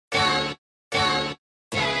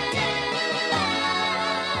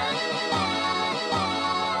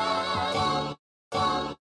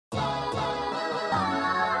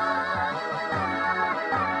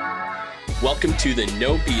Welcome to the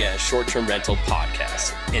No BS Short-Term Rental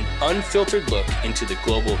Podcast, an unfiltered look into the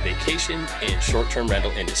global vacation and short-term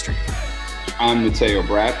rental industry. I'm Mateo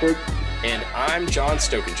Bradford. And I'm John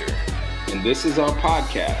Stokinger. And this is our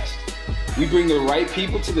podcast. We bring the right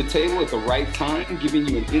people to the table at the right time, giving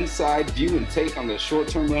you an inside view and take on the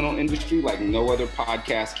short-term rental industry like no other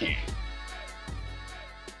podcast can.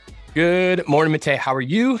 Good morning, Mateo. How are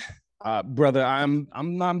you? Brother,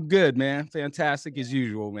 I'm good, man. Fantastic as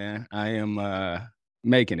usual, man. I am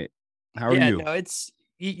making it. How are you? No,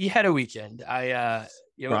 you had a weekend. I've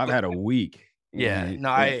had a week.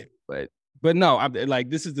 But no, I'm like,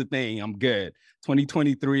 this is the thing. I'm good.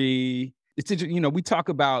 2023. It's, we talk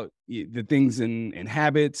about the things and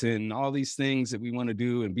habits and all these things that we want to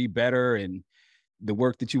do and be better and the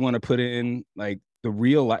work that you want to put in, like the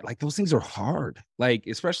real life, like those things are hard. Like,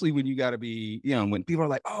 especially when you got to be, when people are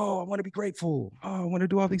like, oh, I want to be grateful. Oh, I want to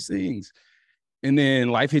do all these things. And then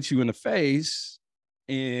life hits you in the face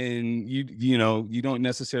and you don't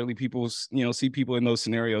necessarily see people in those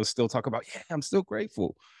scenarios still talk about, yeah, I'm still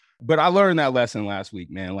grateful. But I learned that lesson last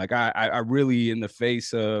week, man. Like I really, in the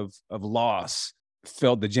face of loss,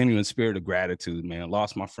 felt the genuine spirit of gratitude, man.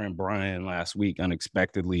 Lost my friend Brian last week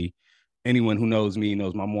unexpectedly. Anyone who knows me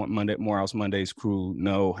knows my Morehouse Mondays crew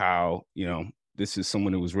know how, this is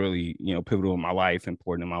someone who was really, pivotal in my life,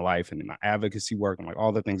 important in my life and in my advocacy work and like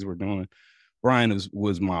all the things we're doing. Brian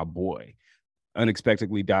was my boy.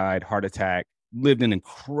 Unexpectedly died, heart attack, lived an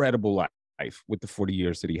incredible life with the 40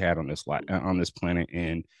 years that he had on this planet.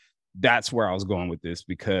 And that's where I was going with this,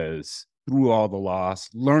 because through all the loss,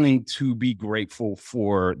 learning to be grateful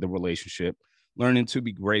for the relationship, learning to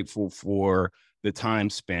be grateful for the time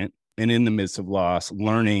spent, and in the midst of loss,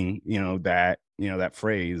 learning, that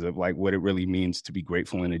phrase of like what it really means to be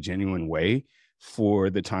grateful in a genuine way for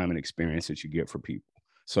the time and experience that you get for people.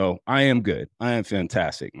 So I am good. I am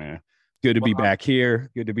fantastic, man. Good to be back here.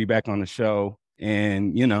 Good to be back on the show.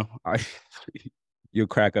 And, you'll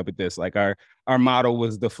crack up at this. Like our motto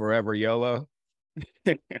was the forever YOLO.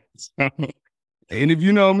 And if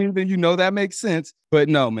you know me, then you know that makes sense. But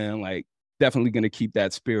no, man, like definitely going to keep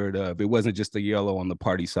that spirit of, it wasn't just a YOLO on the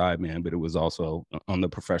party side, man, but it was also on the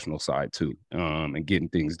professional side too, and getting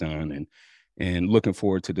things done and looking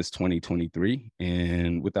forward to this 2023.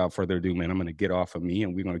 And without further ado, man, I'm going to get off of me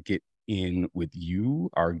and we're going to get in with you,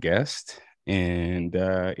 our guest. And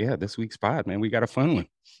this week's pod, man, we got a fun one.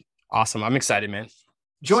 Awesome. I'm excited, man.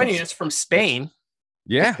 Joining us from Spain.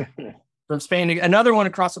 Yeah. From Spain, another one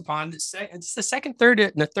across the pond. It's the third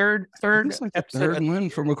it's like the third one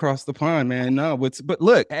from across the pond, man. No, but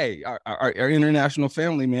look, hey, our international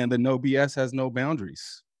family, man, the No BS has no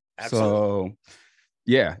boundaries. Absolutely. So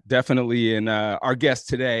yeah, definitely. And our guest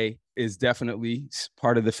today is definitely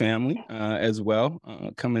part of the family as well,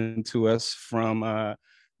 coming to us from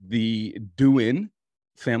the Duin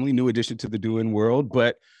family, new addition to the Duin world,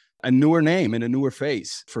 but a newer name and a newer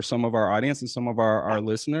face for some of our audience and some of our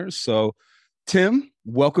listeners. So Tim,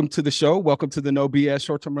 welcome to the show. Welcome to the No BS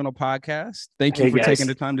Short-Term Rental Podcast. Thank you for taking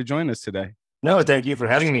the time to join us today. No, thank you for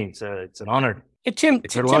having me. It's an honor. Hey, Tim,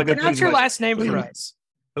 pronounce your last name for us.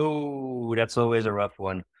 Oh, that's always a rough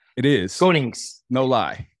one. It is. Koninckx. No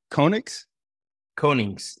lie. Koninckx?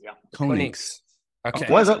 Koninckx. Yeah. Koninckx. Okay.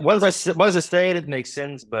 Once I say it makes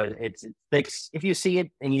sense, but it takes, if you see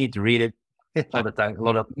it and you need to read it all the time,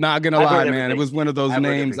 not gonna lie, man. It was one of those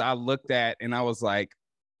names I looked at and I was like,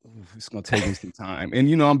 it's gonna take me some time.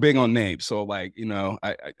 And I'm big on names, so like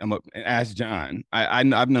ask John.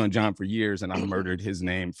 I've known John for years, and I murdered his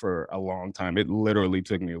name for a long time. It literally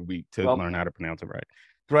took me a week to learn how to pronounce it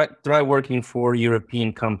right. Try working for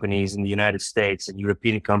European companies in the United States and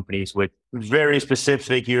European companies with very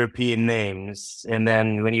specific European names, and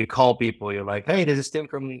then when you call people, you're like, "Hey, this is Tim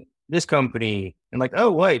from this company," and like, "Oh,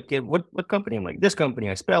 wait, what company?" I'm like, "This company."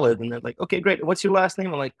 I spell it, and they're like, "Okay, great. What's your last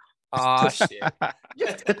name?" I'm like, shit.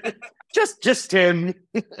 just Tim.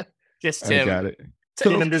 Just Tim. I got it.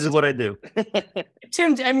 And this is what I do.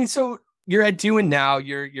 Tim, I mean, so you're at Duin now.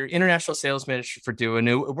 You're international sales manager for Duin.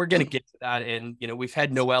 We're going to get to that. And, we've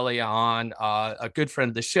had Noelia on, a good friend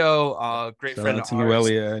of the show, great friend of ours.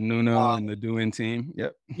 Noelia, Nuno, and the Duin team.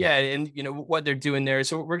 Yep. Yeah. And, what they're doing there.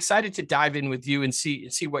 So we're excited to dive in with you and see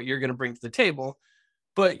what you're going to bring to the table.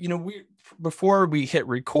 But, before we hit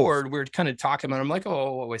record, we were kind of talking about, I'm like,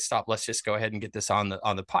 oh, wait, stop. Let's just go ahead and get this on the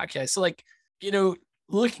podcast. So like,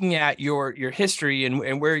 looking at your history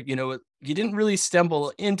and where, you didn't really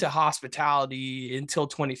stumble into hospitality until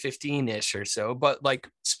 2015-ish or so, but like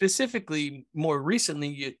specifically more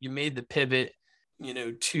recently, you made the pivot,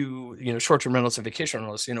 to, short-term rentals and vacation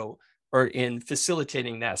rentals, or in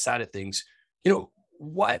facilitating that side of things.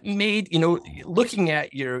 what made, looking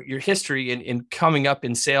at your history and coming up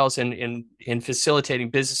in sales and in facilitating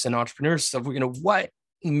business and entrepreneurs stuff, what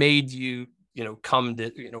made you, come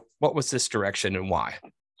to, what was this direction and why?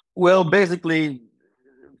 Well, basically,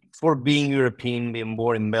 for being European, being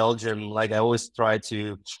born in Belgium, like I always try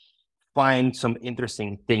to find some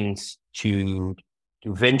interesting things to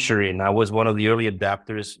venture in. I was one of the early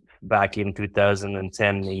adapters back in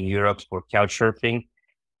 2010 in Europe for couch surfing.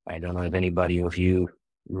 I don't know if anybody of you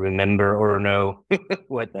remember or know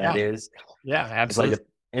what that is. Yeah, absolutely.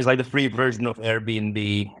 It's like the free version of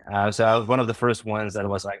Airbnb. So I was one of the first ones that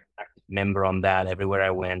was like a member on that. Everywhere I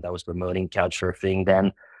went, I was promoting couch surfing.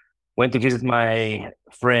 Then went to visit my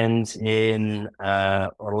friends in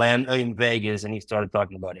Orlando, in Vegas, and he started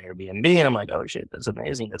talking about Airbnb. And I'm like, oh shit, that's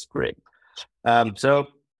amazing. That's great. So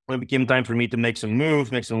when it became time for me to make some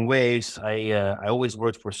moves, make some waves, I always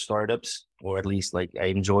worked for startups, or at least like I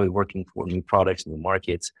enjoy working for new products, new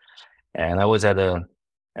markets. And I was had a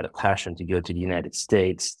passion to go to the United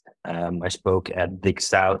States. I spoke at Big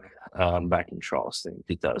South back in Charleston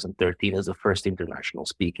in 2013 as the first international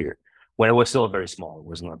speaker, when it was still very small. It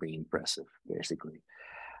was not very impressive, basically.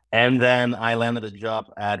 And then I landed a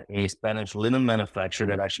job at a Spanish linen manufacturer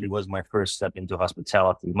that actually was my first step into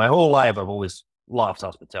hospitality. My whole life, I've always loved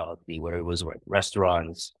hospitality, whether it was like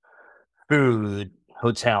restaurants, food,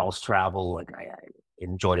 hotels, travel. Like I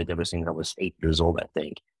enjoyed it ever since I was 8 years old, I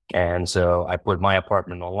think. And so I put my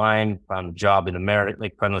apartment online, found a job in America,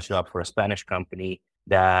 like found a job for a Spanish company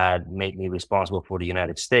that made me responsible for the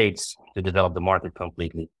United States to develop the market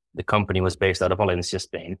completely. The company was based out of Valencia,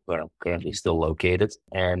 Spain, where I'm currently still located.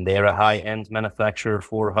 And they're a high-end manufacturer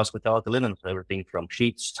for hospitality linen, so everything from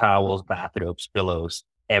sheets, towels, bathrobes, pillows,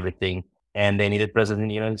 everything. And they needed presence in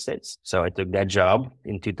the United States. So I took that job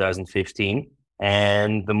in 2015.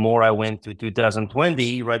 And the more I went to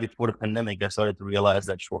 2020, right before the pandemic, I started to realize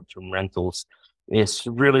that short-term rentals is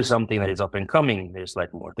really something that is up and coming. There's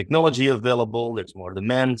like more technology available. There's more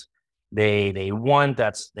demand. They want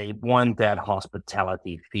that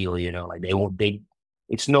hospitality feel, like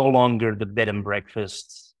it's no longer the bed and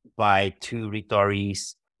breakfast by two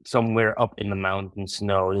retirees somewhere up in the mountains.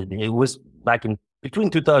 No, it was back in between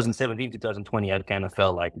 2017 2020. I kind of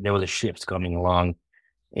felt like there was a shift coming along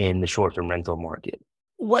in the short-term rental market.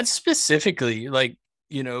 What specifically, like,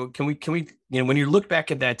 can we, when you look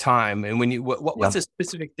back at that time and when you, what was the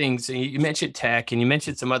specific things? You mentioned tech and you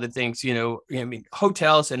mentioned some other things, I mean,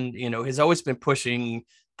 hotels and, has always been pushing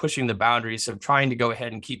the boundaries of trying to go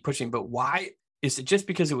ahead and keep pushing, but why? Is it just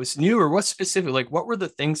because it was new, or what specific, like, what were the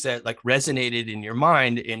things that like resonated in your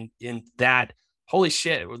mind in that, holy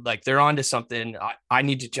shit, like they're onto something, I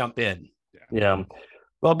need to jump in? Yeah.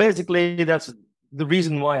 Well, basically that's the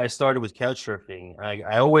reason why I started with couch surfing.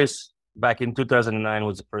 I always, back in 2009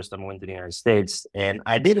 was the first time I went to the United States, and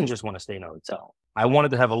I didn't just want to stay in a hotel. I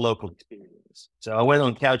wanted to have a local experience. So I went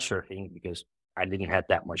on couch surfing because I didn't have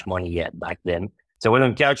that much money yet back then. So I went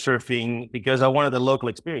on couch surfing because I wanted a local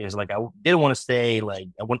experience. Like I didn't want to stay, like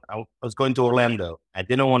I was going to Orlando. I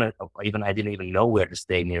didn't even know where to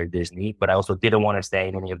stay near Disney, but I also didn't want to stay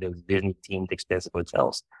in any of those Disney themed expensive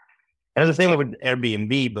hotels. And it's the same with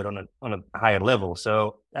Airbnb, but on a higher level.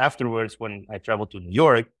 So afterwards, when I traveled to New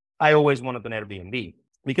York, I always wanted an Airbnb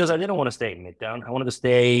because I didn't want to stay in Midtown. I wanted to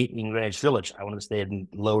stay in Greenwich Village. I wanted to stay in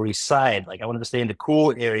Lower East Side. Like I wanted to stay in the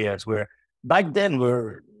cool areas where back then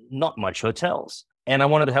were not much hotels. And I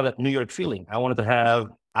wanted to have that New York feeling. I wanted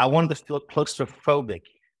to feel claustrophobic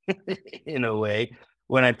in a way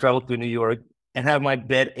when I traveled to New York and have my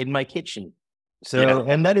bed in my kitchen. So,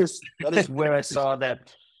 and that is where I saw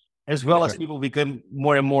that, as well as people become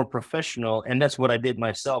more and more professional. And that's what I did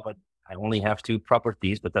myself. I only have 2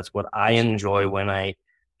 properties, but that's what I enjoy when I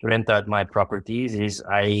rent out my properties is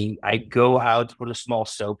I go out for the small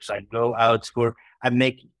soaps. I go out I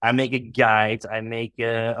make a guide. I make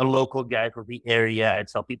a local guide for the area. I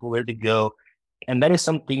tell people where to go. And that is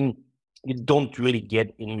something you don't really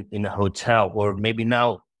get in a hotel, or maybe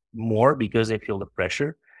now more because they feel the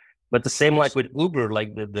pressure. But the same like with Uber,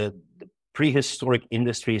 like the prehistoric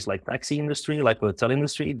industries like taxi industry, like hotel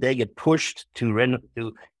industry, they get pushed to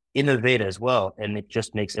innovate as well. And it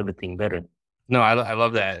just makes everything better. No, I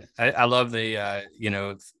love that. I love the,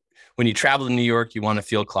 when you travel to New York, you want to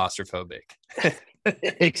feel claustrophobic.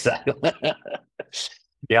 Exactly.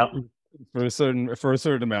 Yeah. For a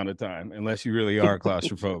certain amount of time, unless you really are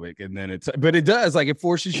claustrophobic. And then but it does, like, it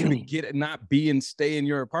forces you to stay in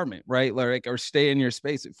your apartment, right? Like, or stay in your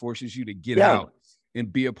space. It forces you to get out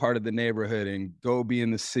and be a part of the neighborhood and go be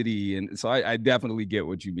in the city. And so I definitely get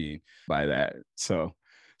what you mean by that. So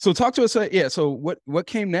So talk to us. So what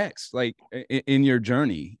came next, like in your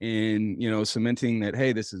journey, in cementing that,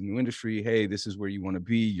 hey, this is a new industry. Hey, this is where you want to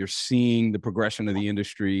be. You're seeing the progression of the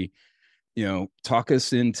industry. Talk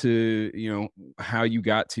us into how you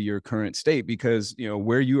got to your current state, because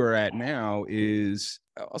where you are at now is,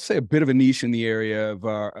 I'll say, a bit of a niche in the area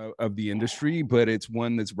of the industry, but it's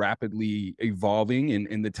one that's rapidly evolving,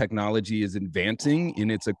 and the technology is advancing,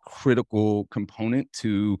 and it's a critical component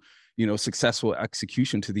to successful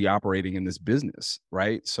execution to the operating in this business,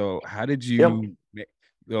 right? So how did you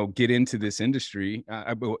get into this industry,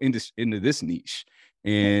 into this niche,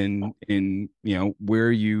 and where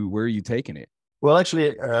are you taking it? Well,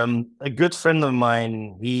 actually, a good friend of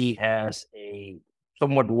mine, he has a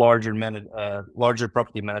somewhat larger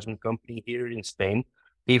property management company here in Spain.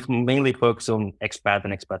 He mainly focuses on expat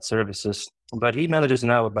and expat services, but he manages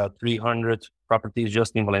now about 300 properties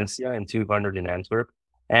just in Valencia and 200 in Antwerp.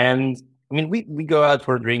 And I mean, we go out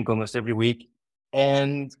for a drink almost every week,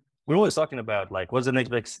 and we're always talking about like, what's the next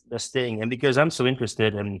best thing? And because I'm so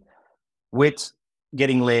interested in with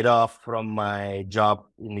getting laid off from my job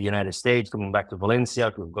in the United States, coming back to Valencia,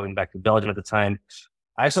 going back to Belgium at the time,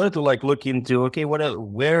 I started to like look into, okay,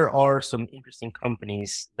 where are some interesting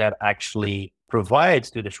companies that actually provide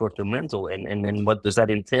to the short-term rental, and what does that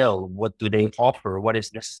entail? What do they offer? What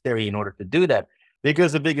is necessary in order to do that?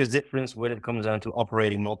 Because the biggest difference when it comes down to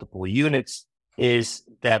operating multiple units is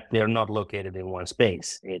that they're not located in one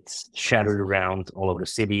space. It's shattered around all over the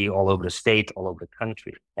city, all over the state, all over the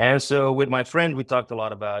country. And so with my friend, we talked a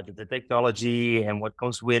lot about the technology and what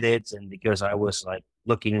comes with it. And because I was like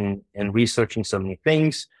looking and researching so many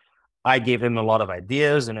things, I gave him a lot of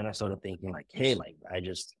ideas. And then I started thinking like, hey, like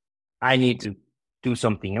I need to do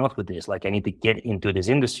something else with this. Like I need to get into this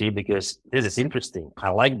industry because this is interesting. I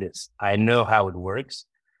like this. I know how it works,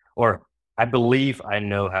 or I believe I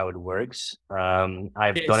know how it works. I've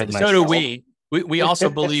done it myself. So do we. We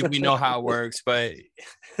also believe we know how it works, but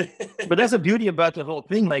that's the beauty about the whole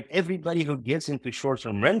thing. Like everybody who gets into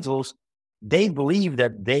short-term rentals, they believe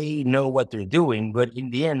that they know what they're doing, but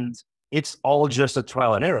in the end, it's all just a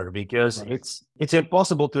trial and error because it's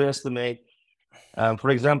impossible to estimate.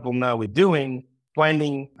 For example, now we're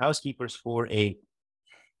finding housekeepers for a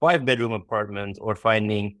 5-bedroom apartment or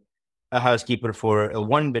finding a housekeeper for a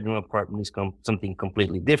 1-bedroom apartment is something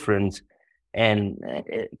completely different, and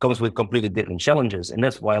it comes with completely different challenges. And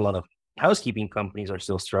that's why a lot of housekeeping companies are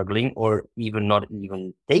still struggling, or even not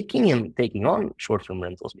even taking on short-term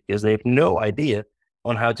rentals, because they have no idea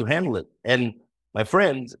on how to handle it. And my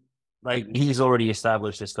friend, like, he's already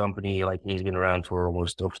established this company, like he's been around for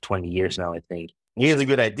almost over 20 years now, I think. He has a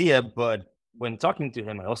good idea, but when talking to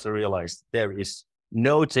him, I also realized there is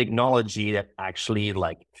no technology that actually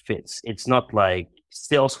like fits. It's not like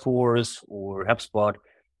Salesforce or HubSpot,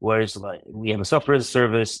 where it's like we have a software as a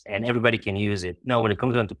service and everybody can use it. No, when it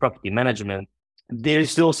comes down to property management,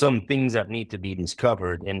 there's still some things that need to be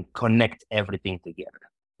discovered and connect everything together.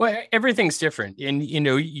 Well, everything's different. And,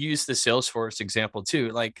 you use the Salesforce example too.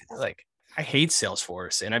 Like I hate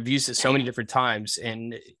Salesforce, and I've used it so many different times.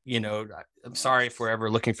 And, I'm sorry if we're ever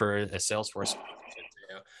looking for a Salesforce.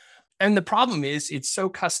 And the problem is it's so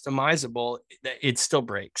customizable that it still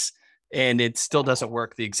breaks, and it still doesn't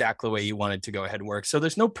work the exact way you want it to go ahead and work. So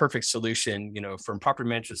there's no perfect solution, from property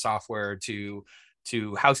management software to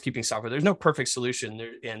housekeeping software. There's no perfect solution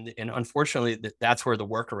there. And unfortunately, that's where the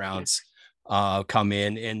workarounds come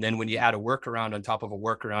in. And then when you add a workaround on top of a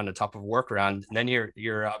workaround on top of a workaround, then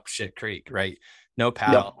you're up shit creek, right? No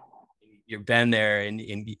paddle. Yep. You've been there, and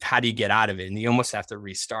how do you get out of it? And you almost have to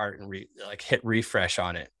restart and hit refresh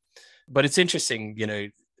on it. But it's interesting,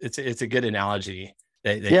 it's a good analogy.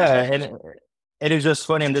 And it is just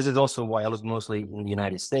funny. And this is also why I look mostly in the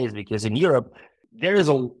United States, because in Europe, there is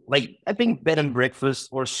I think bed and breakfast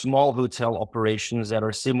or small hotel operations that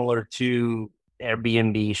are similar to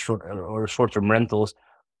Airbnb short-term rentals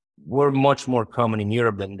were much more common in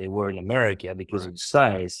Europe than they were in America because of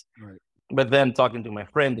size. Right. But then talking to my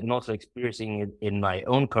friend and also experiencing it in my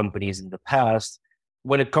own companies in the past,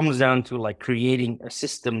 when it comes down to like creating a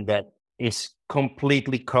system that is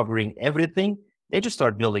completely covering everything, they just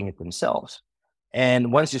start building it themselves.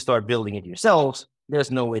 And once you start building it yourselves,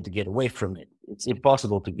 there's no way to get away from it. It's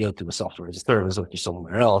impossible to go to a software as a service or to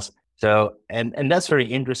somewhere else. So, and that's very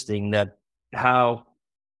interesting, that how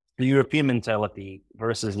the European mentality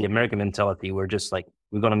versus the American mentality, we're just like,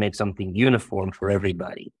 we're going to make something uniform for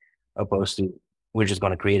everybody, opposed to we're just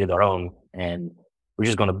going to create it our own, and we're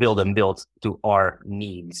just going to build to our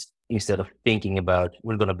needs instead of thinking about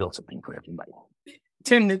we're going to build something for everybody.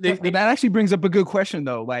 Tim, that actually brings up a good question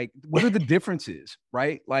though. Like, what are the differences,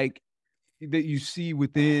 right? Like that you see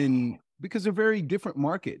within because they're very different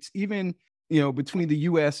markets, even, between the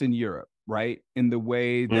US and Europe, right? In the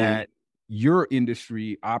way that your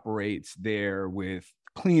industry operates there with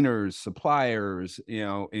cleaners, suppliers,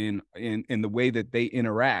 in the way that they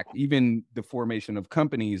interact, even the formation of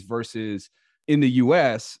companies versus in the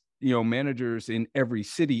US, managers in every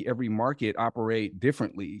city, every market operate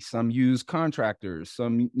differently. Some use contractors,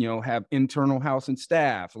 some, have internal house and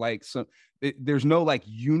staff. Like, so there's no like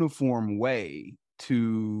uniform way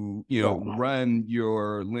to, run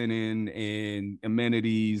your linen and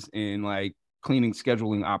amenities and like cleaning,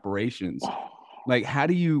 scheduling operations. Like,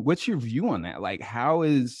 what's your view on that? Like, how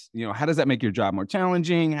does that make your job more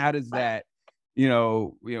challenging? How does that,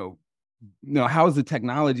 how is the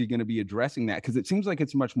technology going to be addressing that? Because it seems like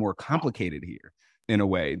it's much more complicated here in a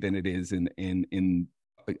way than it is in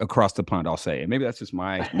across the pond, I'll say. And maybe that's just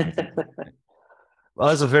my Well,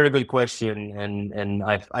 that's a very good question, and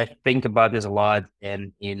I think about this a lot.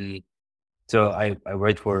 And so I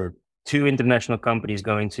worked for two international companies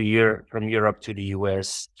going to Europe, from Europe to the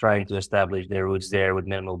US, trying to establish their roots there with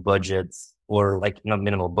minimal budgets, or like not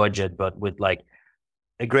minimal budget, but with like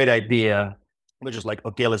a great idea, which is like,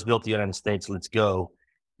 okay, let's build the United States, let's go.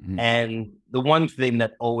 Mm-hmm. And the one thing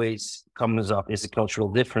that always comes up is the cultural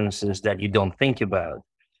differences that you don't think about.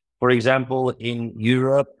 For example, in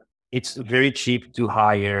Europe, it's very cheap to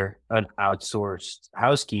hire an outsourced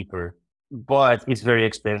housekeeper, but it's very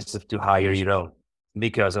expensive to hire your own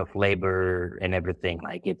because of labor and everything.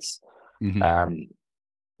 Like it's the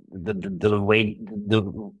way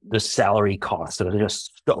the salary costs are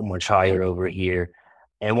just so much higher over here.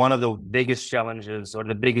 And one of the biggest challenges or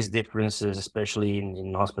the biggest differences, especially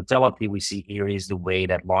in hospitality, we see here is the way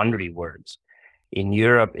that laundry works. In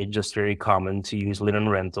Europe, it's just very common to use linen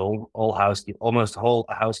rental. Almost all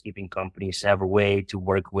housekeeping companies have a way to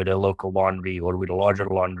work with a local laundry or with a larger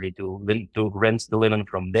laundry to rent the linen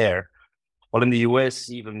from there. While in the US,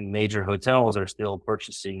 even major hotels are still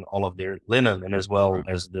purchasing all of their linen, and as well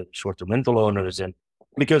as the short-term rental owners. And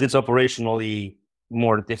because it's operationally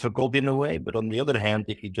more difficult in a way, but on the other hand,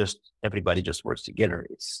 if everybody just works together,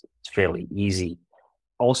 it's fairly easy.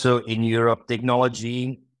 Also in Europe,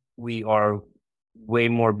 technology, we are way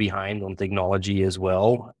more behind on technology as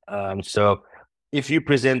well. So if you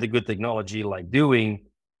present a good technology like doing,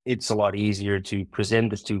 it's a lot easier to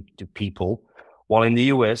present this to people. While in the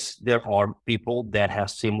US, there are people that have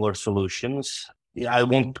similar solutions. I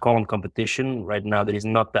won't call them competition. Right now, there is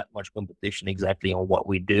not that much competition exactly on what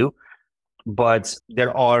we do, but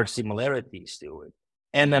there are similarities to it.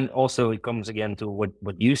 And then also it comes again to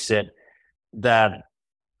what you said, that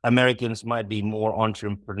Americans might be more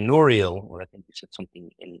entrepreneurial, or I think you said something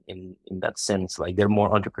in that sense, like they're more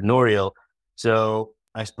entrepreneurial. So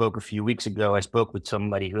I spoke a few weeks ago, I spoke with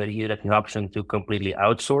somebody who had the option to completely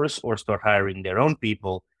outsource or start hiring their own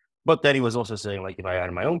people. But then he was also saying, like, if I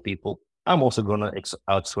hire my own people, I'm also going to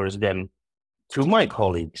outsource them through my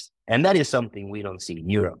colleagues. And that is something we don't see in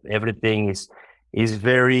Europe. Everything is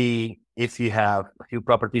very, if you have a few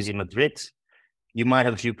properties in Madrid, you might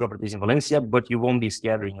have a few properties in Valencia, but you won't be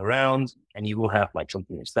scattering around, and you will have like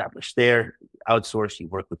something established there. Outsource, you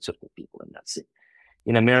work with certain people, and that's it.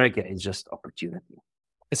 In America, it's just opportunity.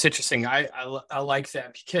 It's interesting. I like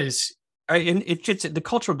that because the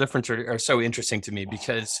cultural differences are so interesting to me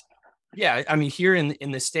because, yeah, I mean, here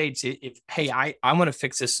in the States, if hey, I want to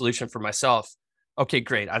fix this solution for myself. Okay,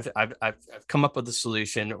 great. I've come up with a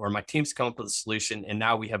solution, or my team's come up with a solution, and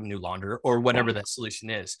now we have a new launderer or whatever that solution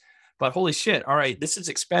is. But holy shit! All right, this is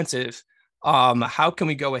expensive. How can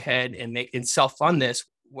we go ahead and self-fund this?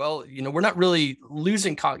 Well, we're not really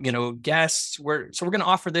losing, guests. We're going to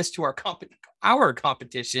offer this to our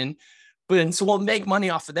competition, but so we'll make money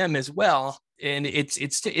off of them as well. And it's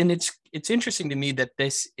interesting to me that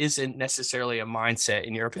this isn't necessarily a mindset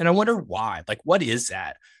in Europe, and I wonder why. Like, what is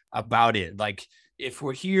that about it? Like, if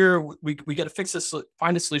we're here, we got to fix this,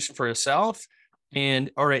 find a solution for ourselves.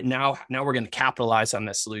 And all right, now we're going to capitalize on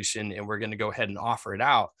that solution, and we're going to go ahead and offer it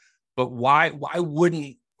out. But why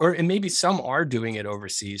wouldn't, and maybe some are doing it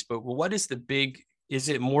overseas, but what is is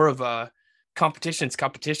it more of a competition's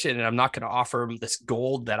competition, and I'm not going to offer them this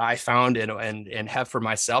gold that I found and have for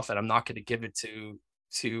myself, and I'm not going to give it to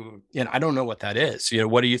I don't know what that is.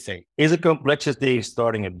 What do you think? Is a complexity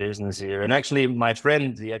starting a business here. And actually my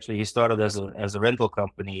friend, he started as a rental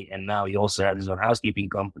company, and now he also has his own housekeeping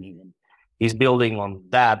company. And he's building on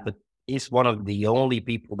that, but he's one of the only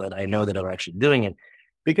people that I know that are actually doing it,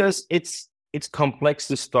 because it's complex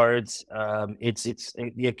to start. It's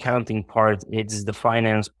the accounting part, it's the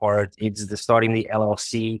finance part, it's the starting the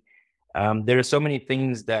LLC. There are so many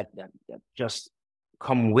things that just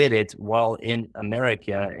come with it. While in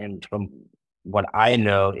America, and from what I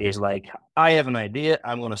know is like, I have an idea,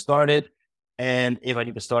 I'm going to start it. And if I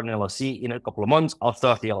need to start an LLC in a couple of months, I'll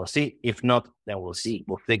start the LLC. If not, then we'll see.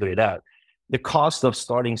 We'll figure it out. The cost of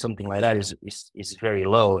starting something like that is very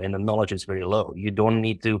low, and the knowledge is very low. You don't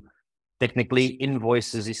need to technically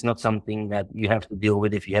invoices is not something that you have to deal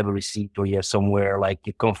with. If you have a receipt or you have somewhere like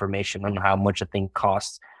a confirmation on how much a thing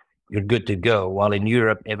costs, you're good to go. While in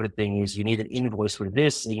Europe, everything is you need an invoice for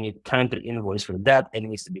this, and you need a counter invoice for that, and it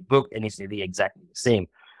needs to be booked, and it needs to be exactly the same.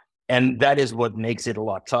 And that is what makes it a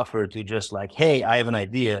lot tougher to just like, hey, I have an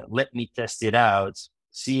idea, let me test it out,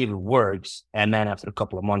 see if it works, and then after a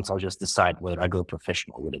couple of months, I'll just decide whether I go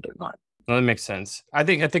professional with it or not. Well, that makes sense. I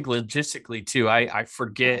think logistically too, I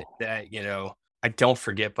forget that, I don't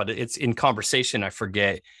forget, but it's in conversation. I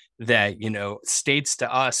forget that, states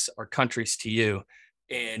to us are countries to you.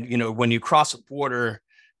 And, when you cross a border,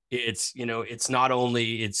 it's not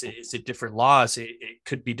only, it's a different laws. It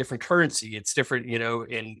could be different currency. It's different,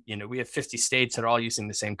 and, we have 50 states that are all using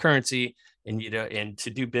the same currency, and, and to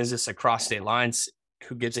do business across state lines,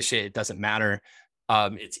 who gives a shit? It doesn't matter.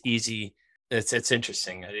 It's easy. It's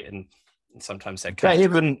interesting. And sometimes that yeah,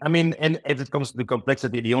 even I mean, and if it comes to the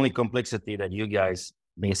complexity, the only complexity that you guys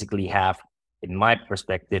basically have, in my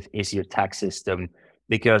perspective, is your tax system,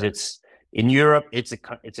 because it's in Europe, it's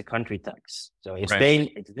a country tax. So in Spain,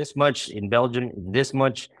 it's this much. In Belgium, it's this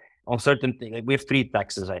much. On certain things, we have 3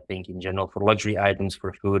 taxes, I think, in general, for luxury items,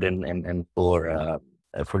 for food, and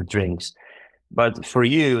for drinks. But for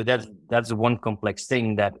you, that's one complex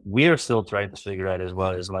thing that we're still trying to figure out as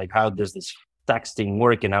well. Is like, how does this tax thing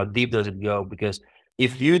work, and how deep does it go? Because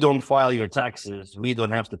if you don't file your taxes, we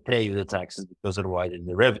don't have to pay you the taxes, because otherwise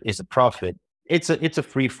it's a profit. It's a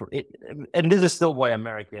free for it, and this is still why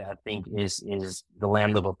America, I think, is the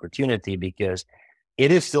land of opportunity, because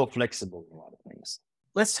it is still flexible in a lot of things.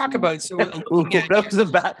 Let's talk about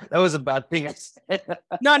that was a bad thing.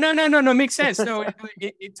 No. Makes sense. No,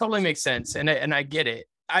 it totally makes sense, and I get it.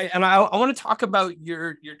 I want to talk about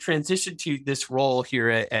your transition to this role here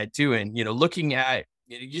at Doing. Looking at,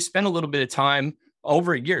 you spent a little bit of time,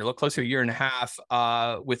 over a year, a little close to a year and a half,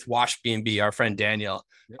 with Wash B&B, our friend Daniel,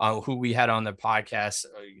 who we had on the podcast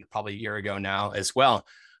probably a year ago now as well,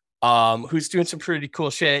 who's doing some pretty cool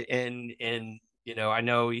shit. And I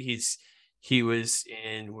know he was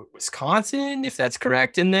in Wisconsin, if that's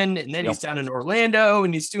correct, and then he's down in Orlando,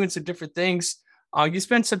 and he's doing some different things. You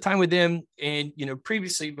spent some time with him, and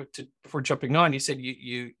previously, before jumping on, you said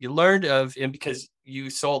you learned of him because you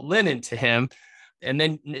sold linen to him, and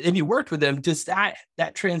then you worked with him. Does that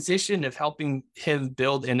transition of helping him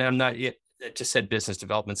build, and I'm not yet just said business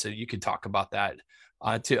development, so you could talk about that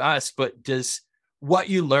to us, but does what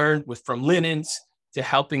you learned from linens to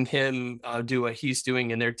helping him do what he's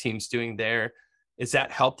doing and their team's doing there, is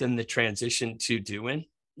that helped in the transition to Doing?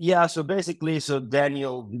 Yeah, so basically,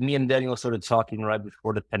 me and Daniel started talking right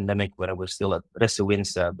before the pandemic, when I was still at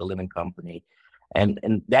Ressa, the linen company. And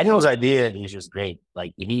Daniel's idea is just great.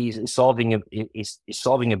 Like, he's solving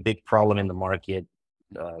a big problem in the market,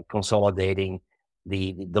 consolidating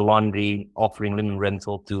the laundry, offering linen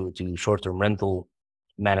rental to short-term rental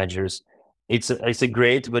managers. It's a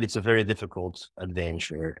great, but it's a very difficult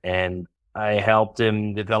adventure. And I helped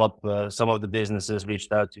him develop some of the businesses,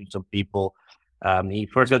 reached out to some people. He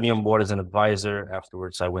first got me on board as an advisor.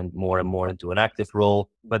 Afterwards, I went more and more into an active role.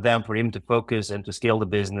 But then for him to focus and to scale the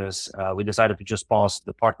business, we decided to just pause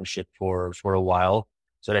the partnership for a while,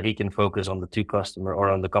 so that he can focus on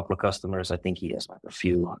on the couple of customers. I think he has like a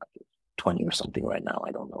few, 20 or something right now.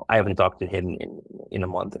 I don't know. I haven't talked to him in a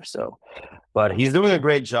month or so, but he's doing a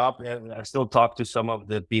great job. And I still talk to some of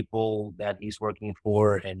the people that he's working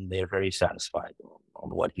for, and they're very satisfied on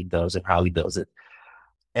what he does and how he does it.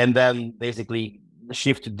 And then basically the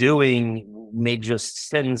shift to Doing made just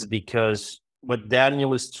sense, because what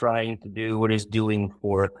Daniel is trying to do, what he's doing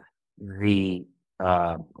for the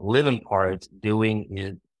linen part,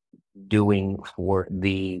 Doing for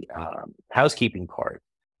the housekeeping part.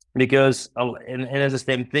 Because, and it's the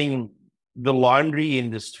same thing, the laundry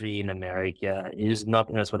industry in America is not,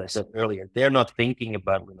 and that's what I said earlier, they're not thinking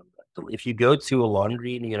about linen rental. If you go to a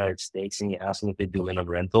laundry in the United States and you ask them if they do linen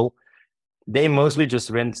rental, they mostly just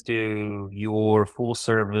rent to your full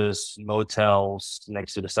service motels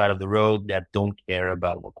next to the side of the road that don't care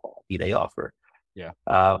about what quality they offer. Yeah.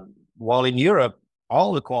 While in Europe,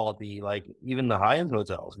 all the quality, like even the high-end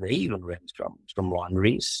hotels, they even rent from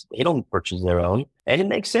laundries. They don't purchase their own, and it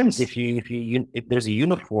makes sense if there's a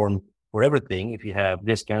uniform for everything. If you have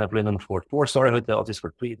this kind of linen for 4-star hotels, this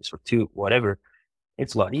for 3, this for 2, whatever,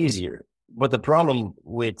 it's a lot easier. But the problem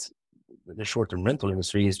with the short-term rental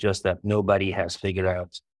industry is just that nobody has figured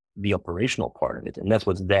out the operational part of it. And that's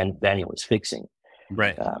what Daniel is fixing.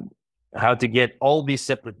 Right. How to get all these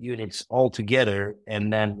separate units all together,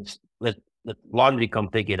 and then let laundry come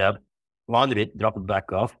pick it up, launder it, drop it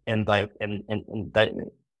back off, and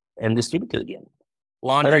distribute it again.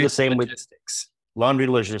 Laundry the same logistics. Laundry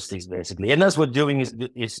logistics, basically. And that's what doing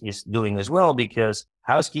is doing as well, because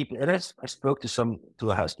housekeeping, and I spoke to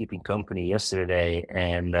a housekeeping company yesterday,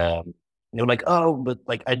 and they were like, oh, but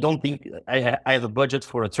like, I don't think I have a budget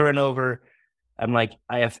for a turnover. I'm like,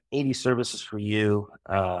 I have 80 services for you.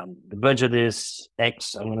 The budget is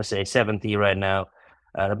X. I'm going to say 70 right now.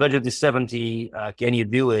 The budget is 70. Can you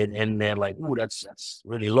do it? And they're like, oh, that's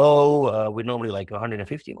really low. We're normally like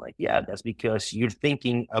 150. I'm like, yeah, that's because you're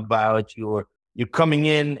thinking about you're coming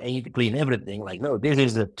in and you clean everything. Like, no, this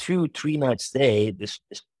is a 2-3 night stay. This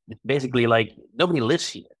basically, like, nobody lives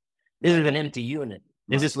here. This is an empty unit.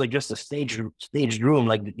 This is like just a staged room.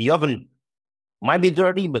 Like, the oven might be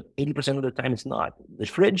dirty, but 80% of the time it's not. The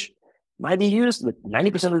fridge might be used, but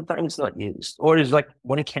 90% of the time it's not used. Or there's like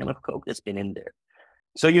one can of Coke that's been in there.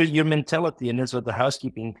 So your mentality, and that's what the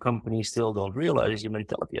housekeeping companies still don't realize, your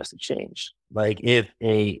mentality has to change. Like, if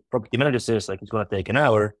a property manager says like it's going to take an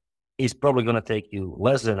hour, it's probably going to take you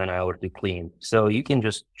less than an hour to clean. So you can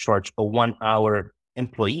just charge a 1 hour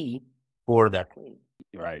employee for that clean.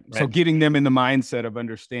 Right. So getting them in the mindset of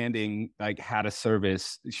understanding like how to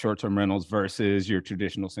service short-term rentals versus your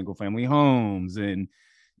traditional single-family homes. And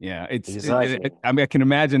yeah, I mean, I can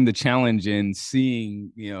imagine the challenge in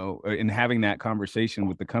seeing, in having that conversation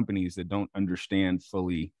with the companies that don't understand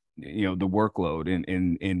fully, the workload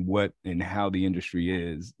and what and how the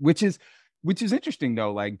industry is, which is interesting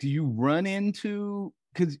though. Like, do you run into,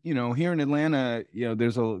 because here in Atlanta,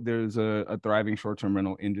 there's a thriving short-term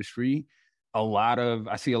rental industry.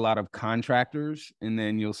 I see a lot of contractors, and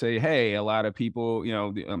then you'll say, hey, a lot of people,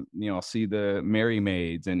 I'll see the Mary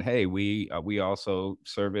Maids, and hey, we also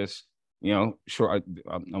service, short.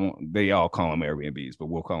 They all call them Airbnbs, but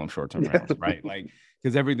we'll call them short-term rentals, right? Like,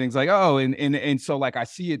 because everything's like, oh, and so like I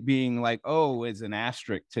see it being like, oh, as an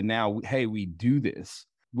asterisk to now, hey, we do this.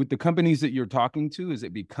 With the companies that you're talking to, is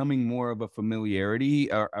it becoming more of a familiarity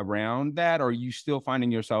around that, or are you still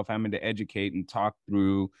finding yourself having to educate and talk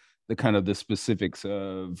through the kind of the specifics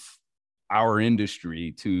of our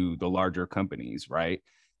industry to the larger companies, right?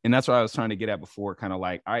 And that's what I was trying to get at before, kind of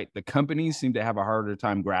like, all right, the companies seem to have a harder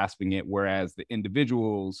time grasping it, whereas the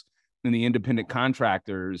individuals and the independent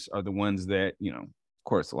contractors are the ones that, of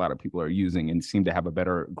course, a lot of people are using and seem to have a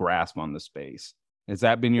better grasp on the space. Has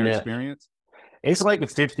that been your experience? It's like a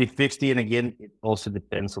 50-50. And again, it also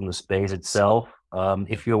depends on the space itself.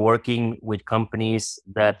 If you're working with companies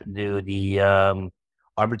that do the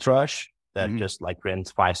arbitrage, that just like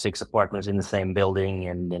rents 5-6 apartments in the same building,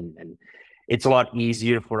 and it's a lot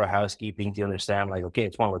easier for a housekeeping to understand, like, okay,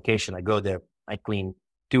 it's one location, I go there, I clean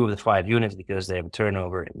 2 of the 5 units because they have a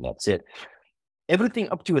turnover, and that's it. Everything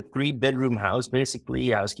up to a 3-bedroom house, basically,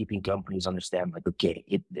 housekeeping companies understand, like, okay,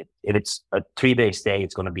 if it's a 3-day stay,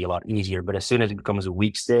 it's going to be a lot easier. But as soon as it becomes a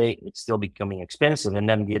week stay, it's still becoming expensive. And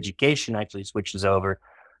then the education actually switches over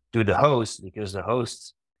to the host, because the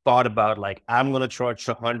hosts thought about, like, I'm going to charge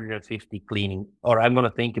 $150 cleaning, or I'm going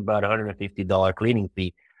to think about $150 cleaning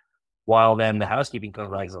fee. While then the housekeeping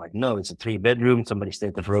companies are like, no, it's a 3-bedroom. Somebody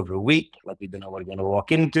stayed there for over a week. Like, we don't know what we're going to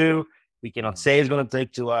walk into. We cannot say it's going to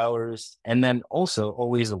take 2 hours. And then also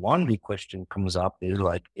always the laundry question comes up is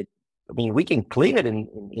like, we can clean it in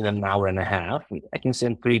an hour and a half. I can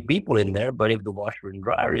send 3 people in there, but if the washer and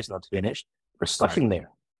dryer is not finished, we're stuck in there.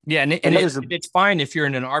 Yeah, and it's fine if you're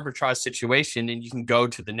in an arbitrage situation and you can go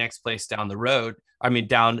to the next place down the road. I mean,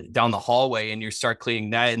 down the hallway, and you start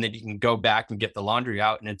cleaning that, and then you can go back and get the laundry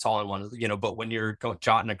out, and it's all in one. But when you're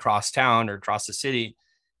jotting across town or across the city,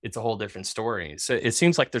 it's a whole different story. So it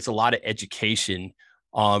seems like there's a lot of education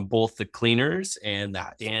on both the cleaners and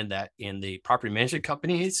the property management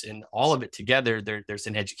companies, and all of it together. There's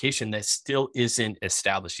an education that still isn't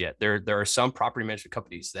established yet. There are some property management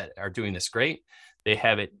companies that are doing this great. They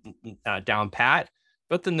have it down pat.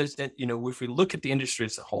 But then there's, if we look at the industry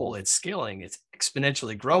as a whole, it's scaling, it's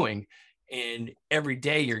exponentially growing. And every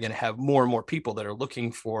day you're going to have more and more people that are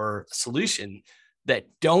looking for a solution that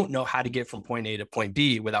don't know how to get from point A to point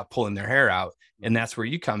B without pulling their hair out. And that's where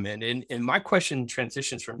you come in. And my question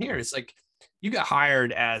transitions from here. It's like, you got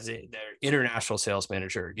hired as their international sales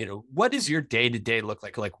manager. What does your day-to-day look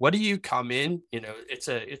like? Like, what do you come in? It's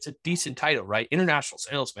a decent title, right? International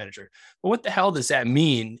sales manager. But what the hell does that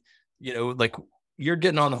mean? Like, you're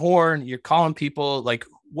getting on the horn, you're calling people. Like,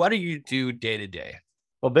 what do you do day to day?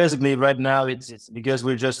 Well, basically, right now it's because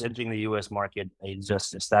we're just entering the U.S. market. It's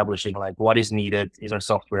just establishing like what is needed. Is our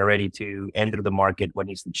software ready to enter the market? What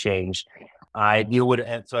needs to change? I deal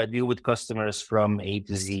with customers from A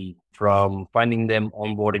to Z, from finding them,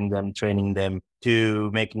 onboarding them, training them,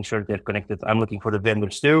 to making sure they're connected. I'm looking for the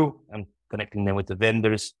vendors too. I'm connecting them with the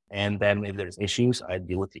vendors, and then if there's issues, I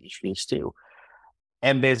deal with the issues too.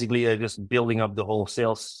 And basically, just building up the whole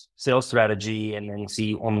sales strategy, and then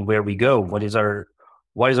see on where we go. What is our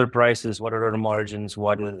prices? What are our margins?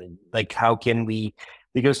 Like how can we?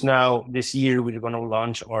 Because now this year we're going to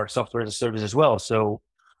launch our software as a service as well. So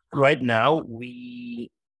right now we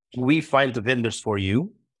find the vendors for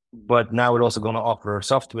you, but now we're also going to offer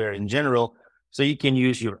software in general, so you can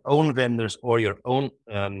use your own vendors or your own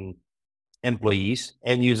employees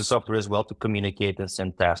and use the software as well to communicate and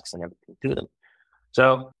send tasks and everything to them.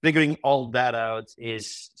 So figuring all that out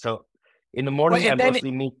is so in the morning I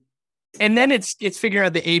mostly meet. And then it's figuring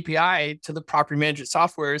out the API to the property management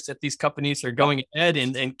softwares that these companies are going ahead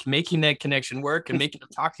and making that connection work and making them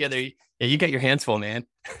talk together. Yeah, you got your hands full, man.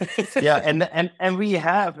 Yeah, and we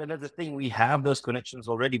have another thing. We have those connections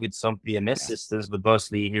already with some PMS systems, but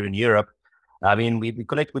mostly here in Europe. I mean, we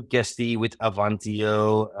connect with Guesty, with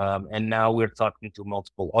Avantio, and now we're talking to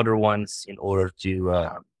multiple other ones in order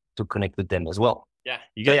to connect with them as well. Yeah,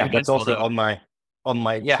 you got. Yeah, that's also on my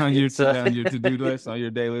yeah on your to-do list, on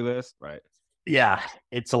your daily list, right? Yeah,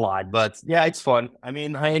 it's a lot, but yeah, it's fun. I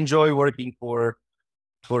mean, I enjoy working for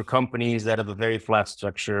companies that have a very flat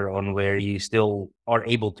structure on where you still are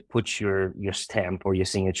able to put your stamp or your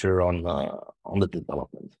signature on the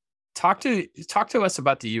development. Talk to us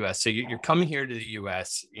about the U.S. So you're coming here to the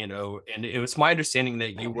U.S., and it was my understanding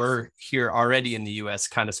that you were here already in the U.S.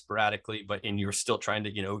 kind of sporadically, and you were still trying to,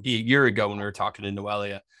 a year ago when we were talking to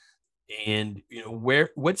Noelia. And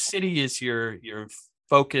what city is your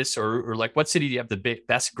focus, or like what city do you have the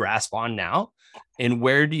best grasp on now, and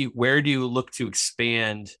where do you look to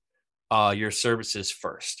expand your services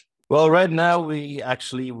first? Well, right now we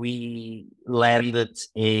landed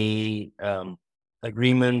a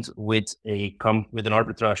agreement with an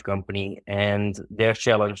arbitrage company, and their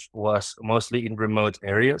challenge was mostly in remote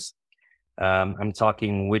areas. I'm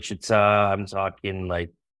talking Wichita. I'm talking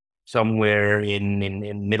like somewhere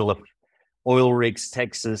in middle of oil rigs,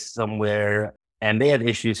 Texas, somewhere, and they had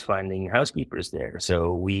issues finding housekeepers there.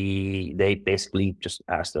 So they basically just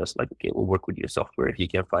asked us like, okay, we'll work with your software if you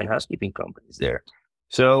can find housekeeping companies there.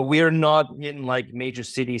 So we are not in like major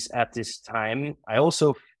cities at this time. I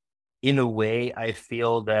also, in a way, I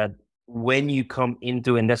feel that when you come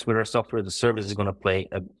into, and that's where our software as a service is going to play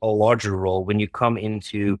a larger role, when you come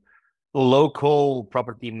into local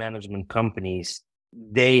property management companies,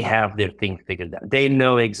 they have their thing figured out. They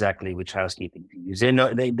know exactly which housekeeping to use. They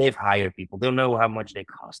know they've hired people. They'll know how much they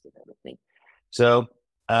cost and everything. So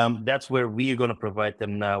that's where we are going to provide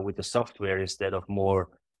them now with the software instead of more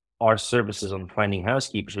our services on finding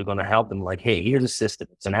housekeepers. We're going to help them like, hey, here's a system.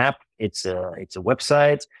 It's an app. It's a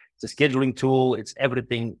website. It's a scheduling tool. It's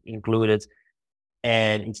everything included,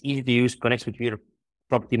 and it's easy to use. Connects with your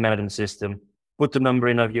property management system. Put the number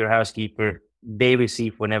in of your housekeeper. They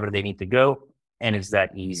receive whenever they need to go. And it's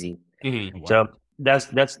that easy. Mm-hmm. Wow. So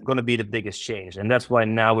that's going to be the biggest change. And that's why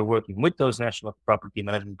now we're working with those national property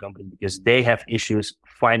management companies, because they have issues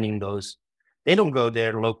finding those. They don't go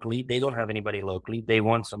there locally. They don't have anybody locally. They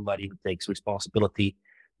want somebody who takes responsibility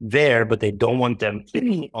there, but they don't want them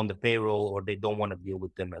on the payroll, or they don't want to deal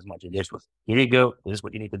with them as much. And here you go. This is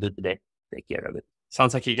what you need to do today. Take care of it.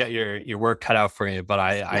 Sounds like you got your work cut out for you, but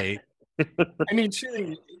I mean,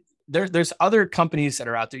 truly, there's other companies that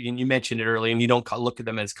are out there, and you mentioned it earlier, and you don't look at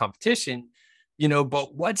them as competition,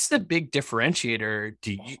 but what's the big differentiator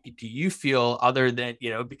do you feel, other than,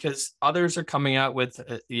 because others are coming out with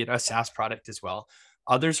a SaaS product as well.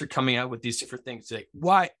 Others are coming out with these different things.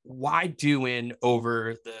 Like why doing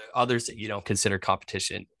over the others that you don't consider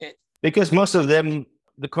competition? Because most of them,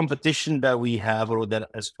 the competition that we have, or that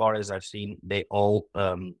as far as I've seen, they all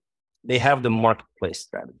they have the marketplace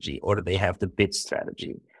strategy, or they have the bid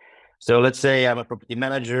strategy. So let's say I'm a property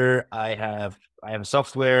manager. I have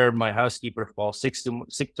software. My housekeeper falls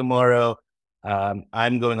sick tomorrow.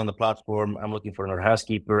 I'm going on the platform. I'm looking for another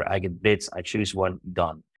housekeeper. I get bids. I choose one.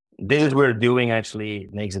 Done. This is where doing actually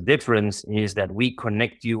makes a difference, is that we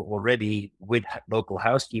connect you already with local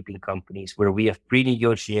housekeeping companies where we have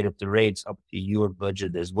pre-negotiated the rates up to your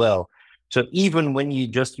budget as well. So even when you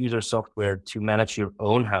just use our software to manage your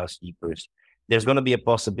own housekeepers, there's going to be a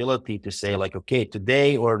possibility to say like, okay,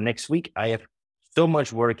 today or next week, I have so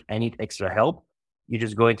much work, I need extra help. You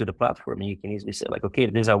just go into the platform and you can easily say like, okay,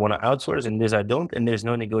 this I want to outsource and this I don't. And there's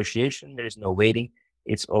no negotiation. There's no waiting.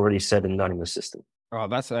 It's already said and done in the system. Oh,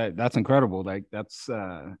 that's incredible. Like that's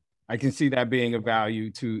I can see that being a value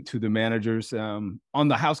to the managers. On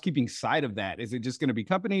the housekeeping side of that, is it just going to be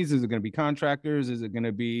companies? Is it going to be contractors? Is it going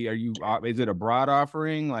to be? Is it a broad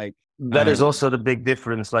offering? Like, That is also the big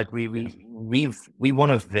difference. Like we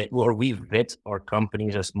want to vet our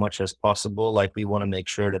companies as much as possible. Like we want to make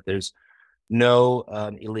sure that there's no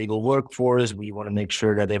illegal workforce. We want to make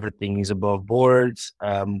sure that everything is above board.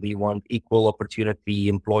 We want equal opportunity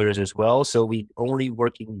employers as well. So we only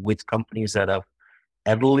working with companies that have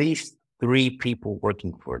at least 3 people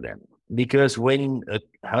working for them. Because when a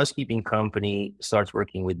housekeeping company starts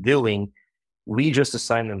working with doing, we just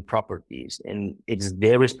assign them properties, and it's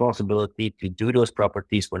their responsibility to do those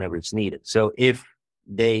properties whenever it's needed. So if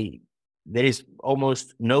there is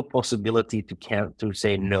almost no possibility to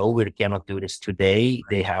say no, we cannot do this today.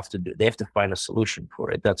 They have to find a solution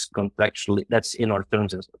for it. That's contractually, that's in our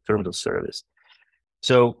terms of service.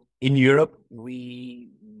 So in Europe, we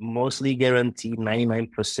mostly guarantee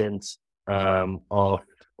 99% of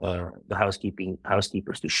the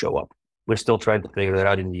housekeepers to show up. We're still trying to figure that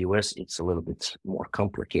out in the US. It's a little bit more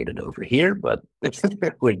complicated over here, but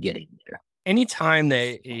we're getting there. Anytime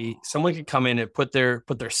someone can come in and put their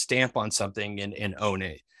stamp on something and own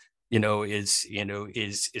it,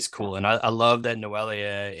 is cool. And I love that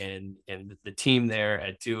Noelia and the team there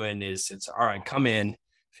at Doing it's all right, come in,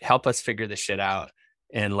 help us figure this shit out,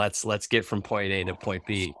 and let's get from point A to point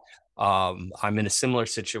B. I'm in a similar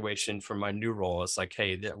situation for my new role. It's like,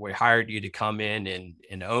 hey, we hired you to come in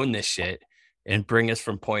and own this shit and bring us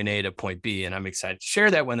from point A to point B. And I'm excited to share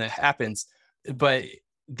that when that happens. But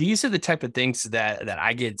these are the type of things that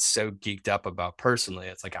I get so geeked up about personally.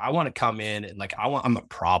 It's like, I want to come in and like, I'm a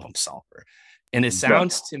problem solver. And it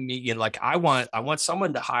sounds to me, like I want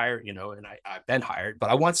someone to hire, and I've been hired, but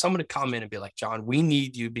I want someone to come in and be like, John, we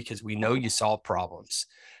need you because we know you solve problems.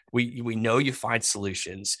 We know you find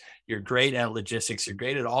solutions. You're great at logistics. You're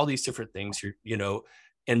great at all these different things.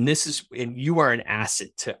 And you are an asset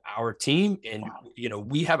to our team. And,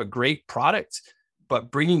 we have a great product,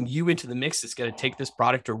 but bringing you into the mix is going to take this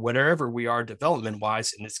product or whatever we are development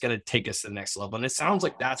wise, and it's going to take us to the next level. And it sounds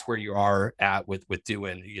like that's where you are at with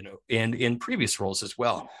Doing, and in previous roles as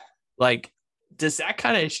well. Like, does that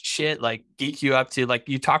kind of shit like geek you up to, like,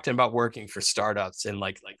 you talked about working for startups and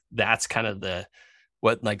like that's kind of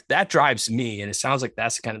what like that drives me. And it sounds like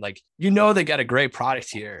that's kind of like, they got a great product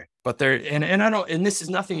here, but and I don't, and this is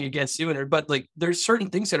nothing against you, but like, there's certain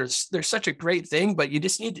things that they're such a great thing, but you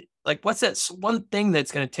just need to, like, what's that one thing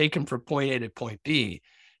that's going to take them from point A to point B?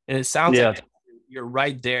 And it sounds like you're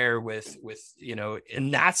right there with,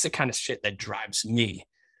 and that's the kind of shit that drives me.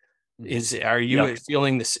 Are you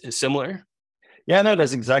feeling this similar? Yeah, no,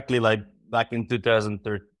 that's exactly like back in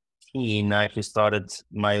 2013, I actually started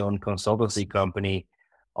my own consultancy company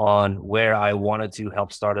on where I wanted to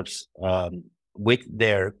help startups with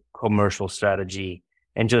their commercial strategy.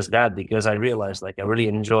 And just that, because I realized like I really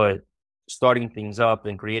enjoy starting things up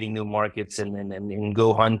and creating new markets and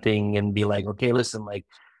go hunting and be like, okay, listen, like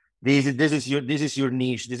this is your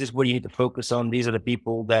niche. This is what you need to focus on. These are the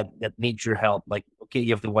people that need your help. Like, okay,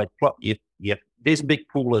 you have the white plot. You have this big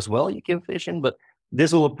pool as well you can fish in, but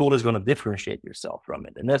this little pool is going to differentiate yourself from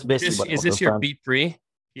it. And that's basically is this your Beat Free,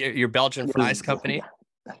 your Belgian fries company?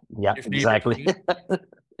 Yeah, exactly.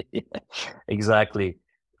 Yeah, exactly.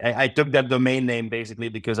 I took that domain name basically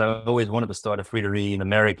because I always wanted to start a friterie in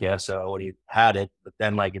America. So I already had it, but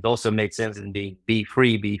then like it also made sense in being be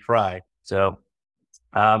free, be fry. So,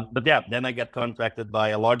 but yeah, then I got contracted by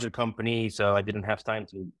a larger company. So I didn't have time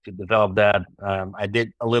to develop that. I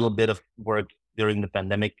did a little bit of work during the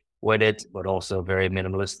pandemic with it, but also very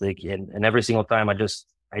minimalistic. And every single time I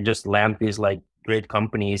just land these like great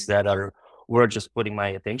companies that are worth just putting my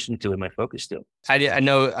attention to and my focus to. I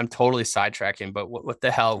know I'm totally sidetracking, but what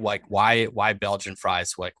the hell? Like, why Belgian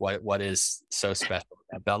fries? Like, what is so special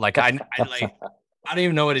about? Like, I don't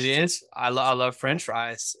even know what it is. I love French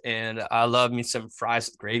fries, and I love me some fries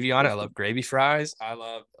with gravy on it. I love gravy fries. I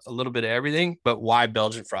love a little bit of everything. But why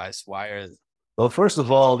Belgian fries? Well, first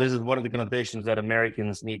of all, this is one of the connotations that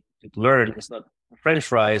Americans need to learn. It's not French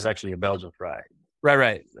fry is actually a Belgian fry.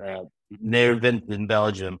 Right. They're invented in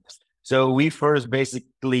Belgium. So we first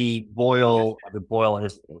basically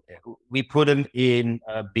we put them in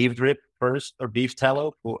beef drip first, or beef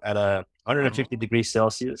tallow at 150 degrees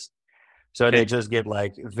Celsius. So they just get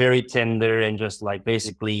like very tender and just like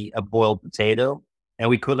basically a boiled potato. And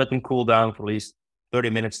we could let them cool down for at least 30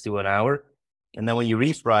 minutes to an hour. And then when you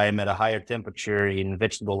refry them at a higher temperature in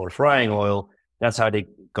vegetable or frying oil, that's how they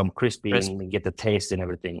become crispy and get the taste and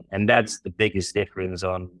everything. And that's the biggest difference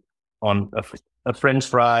on a French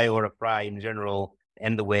fry or a fry in general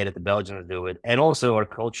and the way that the Belgians do it, and also our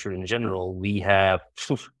culture in general. We have,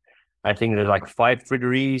 I think there's like 5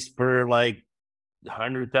 fruiteries per like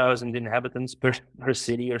 100,000 inhabitants per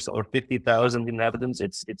city, or so, or 50,000 inhabitants.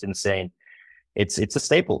 It's insane. It's a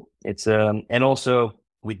staple. It's and also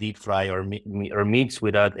we deep fry our meats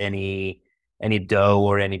without any dough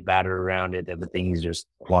or any batter around it. Everything is just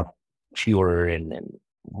a lot purer and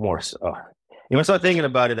more. So, you must start thinking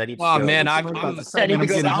about it. I need to Oh go. man, I'm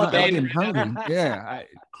getting hungry. Yeah.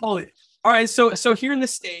 Holy. All right, so here in the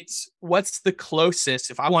States, what's the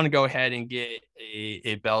closest if I want to go ahead and get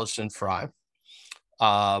a Belgian fry?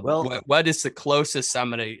 Well, what is the closest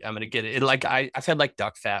I'm gonna get it? Like I've had like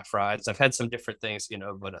duck fat fries. I've had some different things,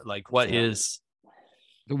 but like what is?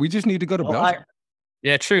 We just need to go to Belgium.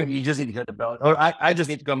 Yeah, true. You just need to go to Belgium, or I just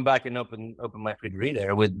need to come back and open my fridge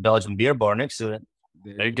there with Belgian beer bar next to it.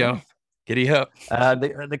 There you go. Giddy up.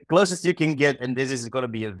 The closest you can get, and this is going to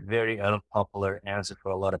be a very unpopular answer for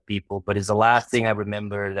a lot of people, but it's the last thing I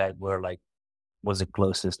remember that was the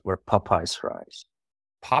closest were Popeye's fries.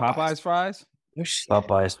 Popeye's fries?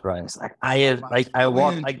 Popeye's fries. I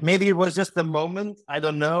walked, like maybe it was just a moment. I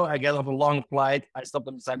don't know. I got off a long flight. I stopped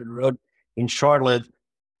on the side of the road in Charlotte,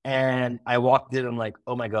 and I walked in. I'm like,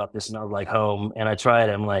 oh my God, this smells like home. And I tried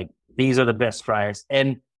it. I'm like, these are the best fries.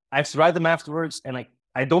 And I've tried them afterwards, and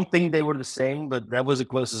I don't think they were the same, but that was the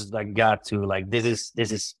closest I got to like this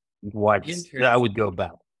is what I would go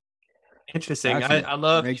about. Interesting. I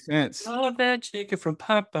love. Makes sense. I love that chicken from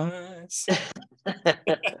Popeyes.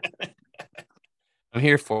 I'm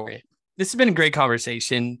here for it. This has been a great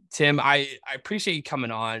conversation, Tim. I appreciate you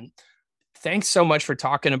coming on. Thanks so much for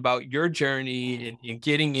talking about your journey and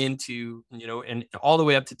getting into, and all the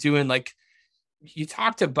way up to doing, like you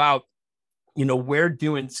talked about, where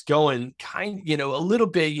doing's going a little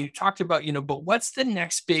bit. You talked about, but what's the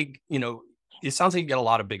next big, it sounds like you got a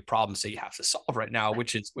lot of big problems that you have to solve right now,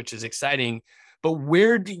 which is exciting. But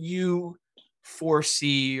where do you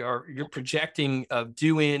foresee, or you're projecting of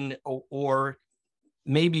doing, or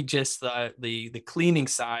maybe just the cleaning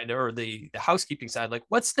side or the housekeeping side? Like,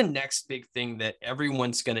 what's the next big thing that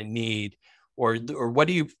everyone's going to need, or what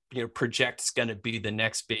do you project is going to be the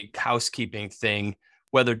next big housekeeping thing,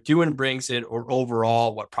 whether doing brings it or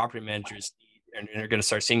overall what property managers need and are going to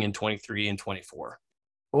start seeing in 23 and 24?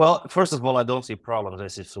 Well, first of all, I don't see problems. I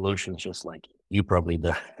see solutions, just like you probably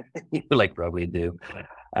do. Probably do.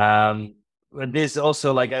 But this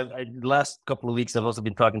also, like the last couple of weeks, I've also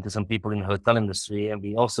been talking to some people in the hotel industry, and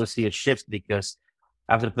we also see a shift because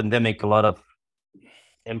after the pandemic, a lot of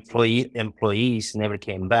employees never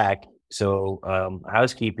came back. So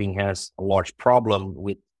housekeeping has a large problem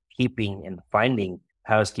with keeping and finding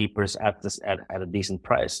housekeepers at a decent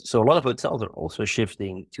price. So a lot of hotels are also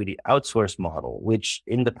shifting to the outsource model, which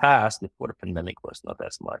in the past, before the pandemic, was not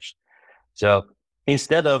as much. So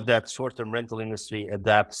instead of that short-term rental industry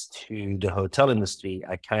adapts to the hotel industry,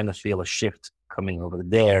 I kind of feel a shift coming over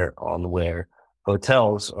there on where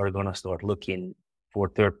hotels are going to start looking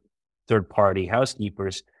for third-party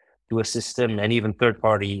housekeepers to assist them, and even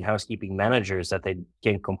third-party housekeeping managers that they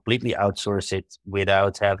can completely outsource it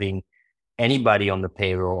without having anybody on the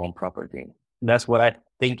payroll on property. That's what I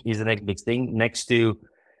think is the next big thing, next to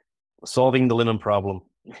solving the linen problem.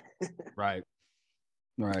 Right.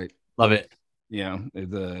 Love it. Yeah,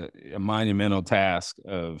 it's a monumental task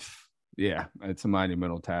it's a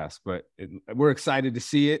monumental task, but we're excited to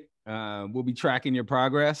see it. We'll be tracking your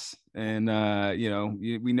progress, and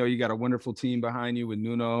we know you got a wonderful team behind you with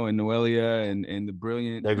Nuno and Noelia and the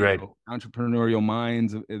brilliant entrepreneurial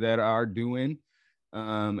minds that are doing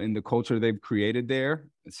and the culture they've created there.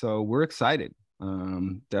 So we're excited,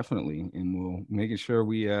 definitely, and we'll making sure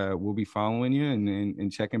we'll be following you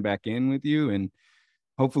and checking back in with you, and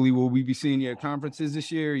hopefully we'll be seeing you at conferences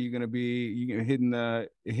this year. You're gonna be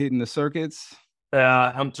hitting the circuits.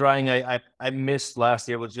 I'm trying. I missed last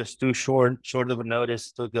year. It was just too short of a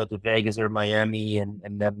notice to go to Vegas or Miami, and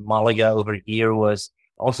then Malaga over here was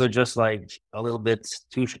also just like a little bit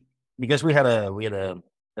too because we had a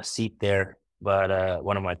seat there, but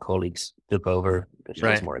one of my colleagues took over because she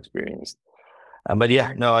was more experienced. But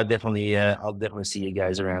yeah, no, I'll definitely see you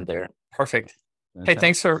guys around there. Perfect. Hey,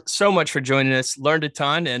 thanks so much for joining us. Learned a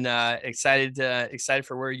ton, and excited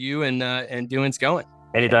for where you and doing's going.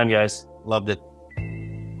 Anytime, guys. Loved it.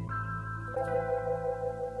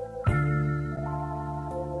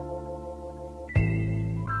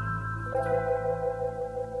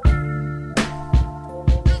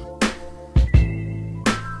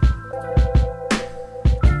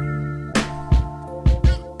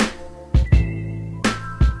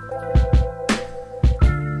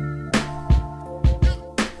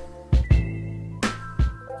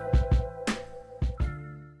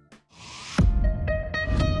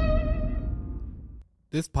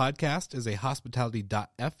 This podcast is a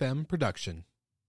Hospitality.fm production.